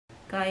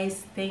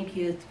Guys, thank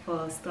you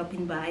for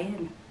stopping by,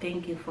 and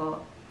thank you for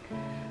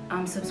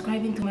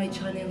subscribing to my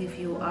channel if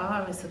you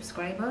are a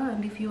subscriber,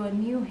 and if you are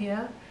new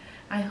here,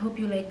 I hope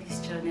you like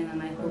this channel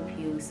and I hope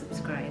you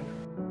subscribe.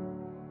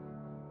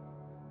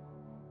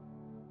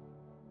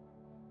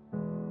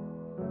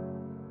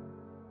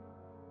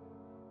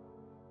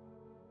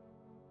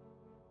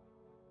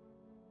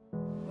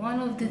 One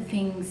of the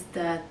things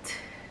that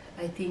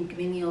I think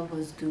many of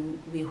us do,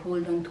 we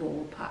hold on to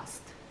our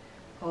past.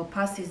 Our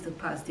past is the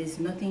past. There's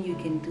nothing you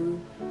can do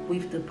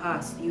with the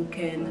past. You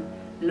can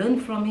learn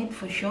from it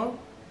for sure,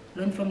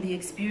 learn from the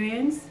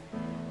experience,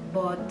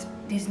 but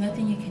there's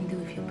nothing you can do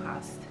with your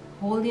past.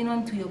 Holding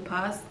on to your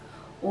past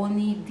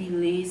only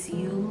delays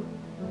your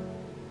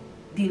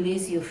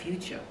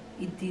future.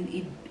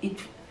 It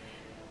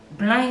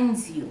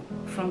blinds you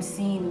from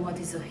seeing what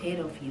is ahead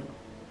of you.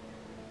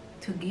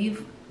 To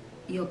give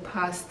your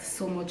past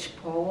so much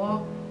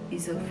power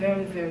is a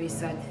very, very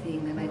sad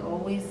thing, and I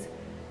always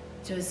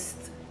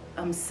just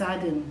am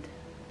saddened.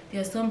 There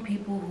are some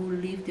people who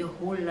live their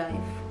whole life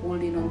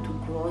holding on to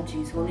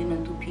grudges, holding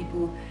on to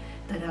people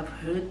that have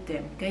hurt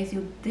them. Guys,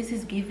 this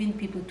is giving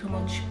people too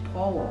much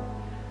power.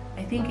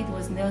 I think it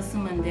was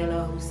Nelson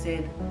Mandela who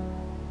said,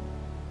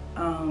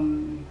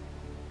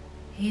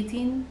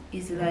 hating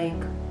is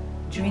like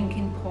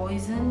drinking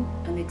poison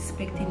and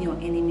expecting your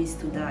enemies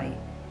to die.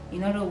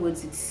 In other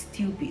words, it's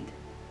stupid.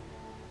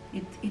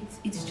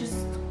 It's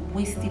just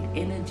wasted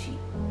energy.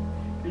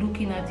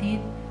 Looking at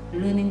it,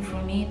 learning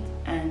from it,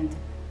 and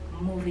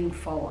moving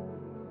forward.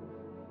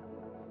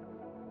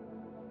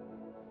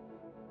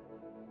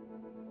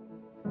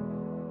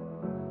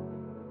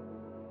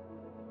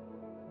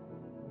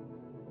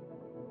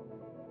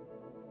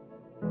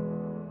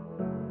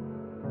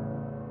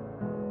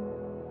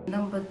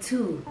 Number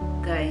two,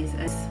 guys,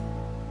 is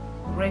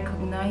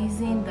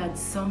recognizing that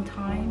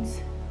sometimes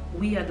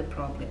we are the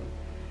problem.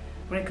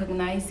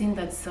 Recognizing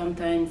that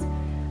sometimes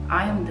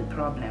I am the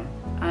problem,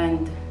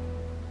 and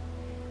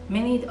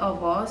many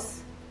of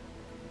us,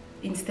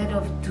 instead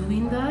of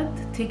doing that,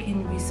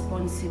 taking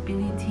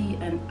responsibility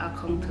and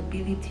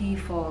accountability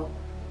for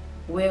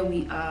where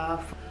we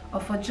are or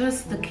for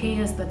just the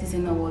chaos that is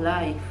in our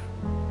life,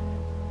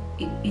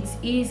 it's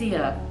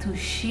easier to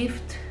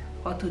shift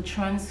or to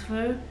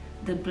transfer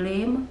the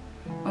blame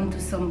onto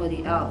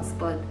somebody else.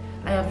 But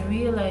I have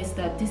realized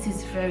that this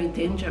is very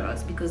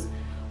dangerous, because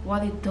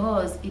what it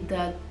does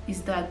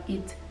is that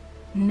it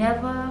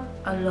never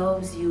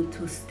allows you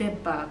to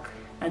step back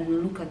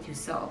and look at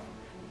yourself.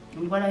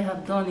 And what I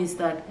have done is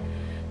that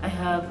I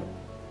have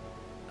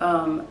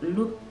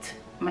looked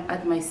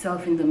at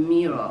myself in the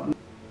mirror,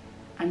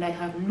 and I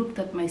have looked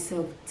at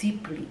myself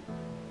deeply,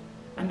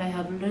 and I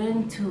have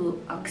learned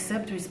to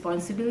accept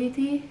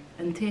responsibility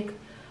and take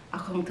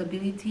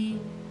accountability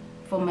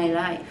for my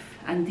life.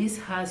 And this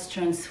has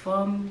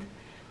transformed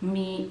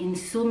me in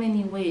so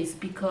many ways,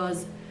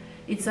 because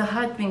it's a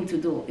hard thing to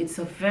do. It's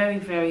a very,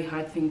 very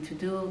hard thing to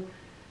do.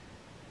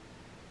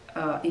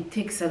 It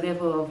takes a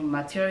level of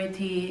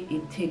maturity,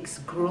 it takes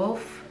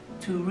growth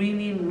to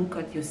really look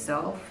at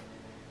yourself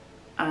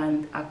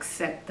and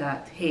accept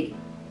that, hey,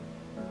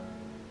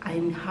 I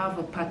have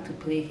a part to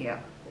play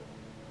here.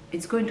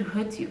 It's going to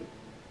hurt you,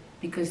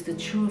 because the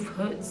truth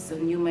hurts,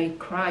 and you might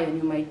cry,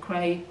 and you might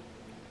cry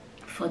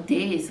for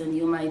days, and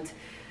you might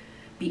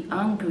be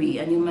angry,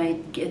 and you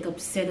might get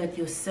upset at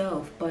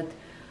yourself. But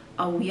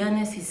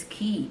awareness is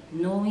key,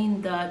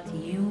 knowing that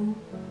you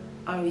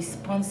are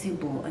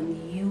responsible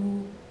and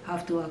you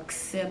have to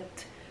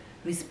accept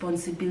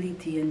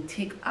responsibility and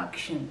take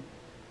action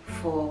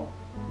for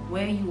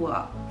where you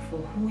are, for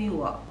who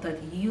you are,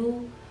 that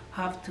you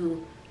have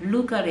to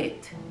look at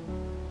it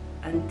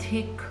and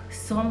take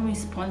some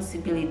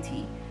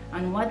responsibility.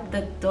 And what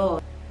that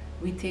does,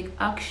 we take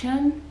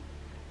action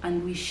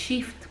and we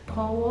shift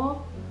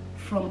power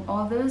from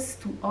others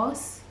to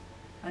us.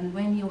 And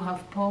when you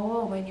have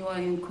power, when you are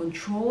in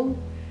control,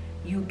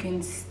 you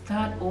can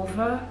start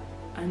over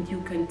and you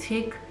can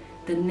take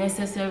the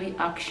necessary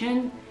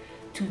action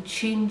to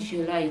change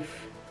your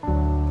life.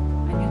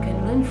 And you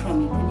can learn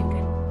from it, and you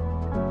can.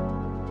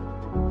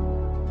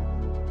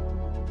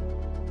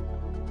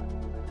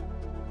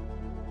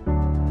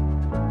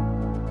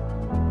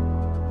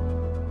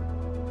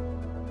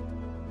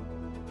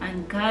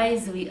 And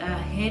guys, we are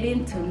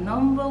heading to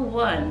number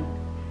one,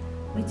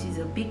 which is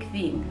a big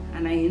thing.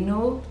 And I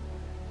know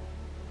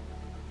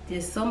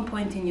there's some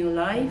point in your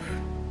life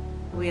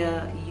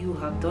where you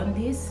have done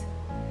this,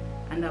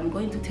 and I'm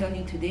going to tell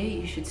you today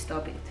you should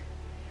stop it.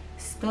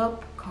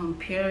 Stop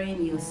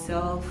comparing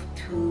yourself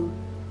to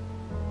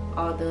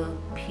other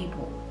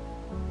people.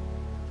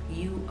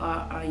 You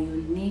are a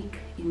unique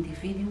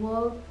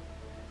individual.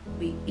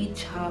 We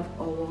each have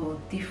our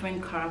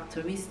different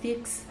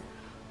characteristics,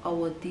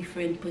 our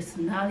different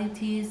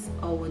personalities,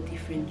 our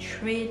different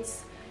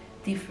traits,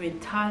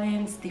 different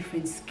talents,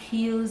 different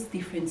skills,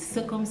 different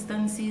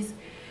circumstances,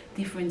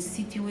 different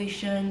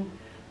situation.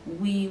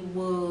 We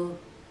were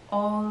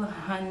all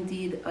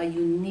handed a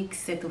unique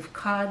set of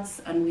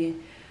cards, and we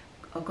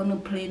are going to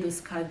play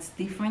those cards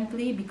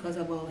differently because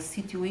of our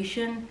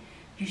situation.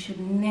 You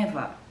should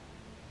never,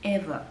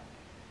 ever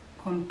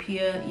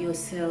compare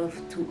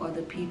yourself to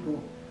other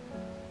people.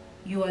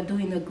 You are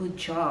doing a good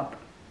job.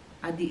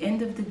 At the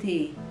end of the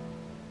day,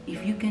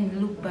 if you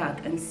can look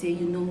back and say,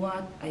 you know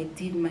what, I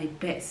did my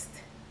best,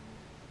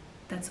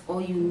 that's all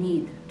you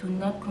need. Do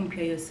not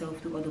compare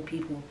yourself to other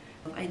people.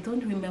 I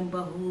don't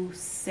remember who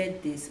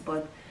said this,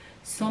 but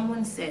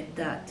someone said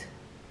that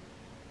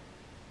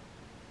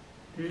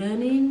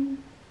learning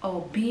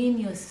or being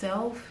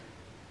yourself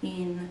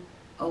in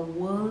a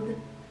world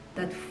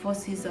that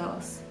forces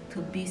us to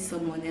be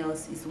someone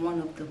else is one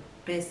of the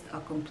best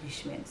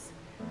accomplishments.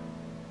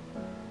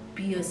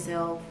 Be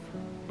yourself,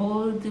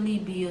 boldly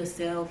be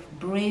yourself,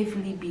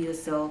 bravely be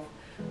yourself.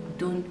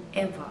 Don't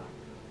ever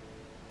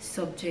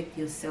subject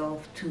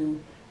yourself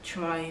to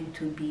trying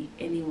to be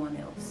anyone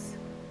else.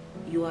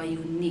 You are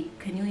unique.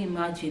 Can you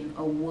imagine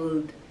a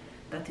world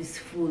that is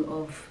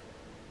full of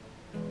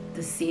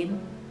the same?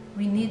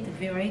 We need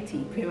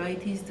variety.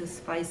 Variety is the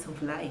spice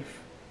of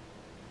life.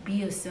 Be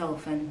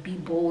yourself and be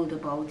bold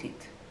about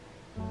it.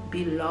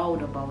 Be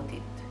loud about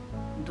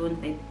it.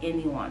 Don't let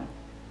anyone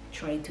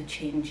try to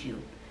change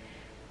you.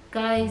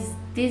 Guys,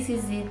 this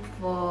is it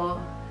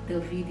for the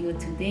video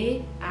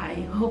today. I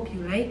hope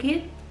you like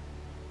it.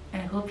 I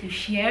hope you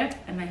share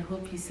and I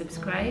hope you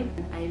subscribe.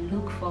 I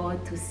look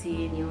forward to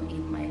seeing you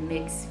in my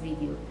next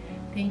video.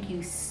 Thank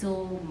you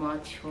so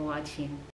much for watching.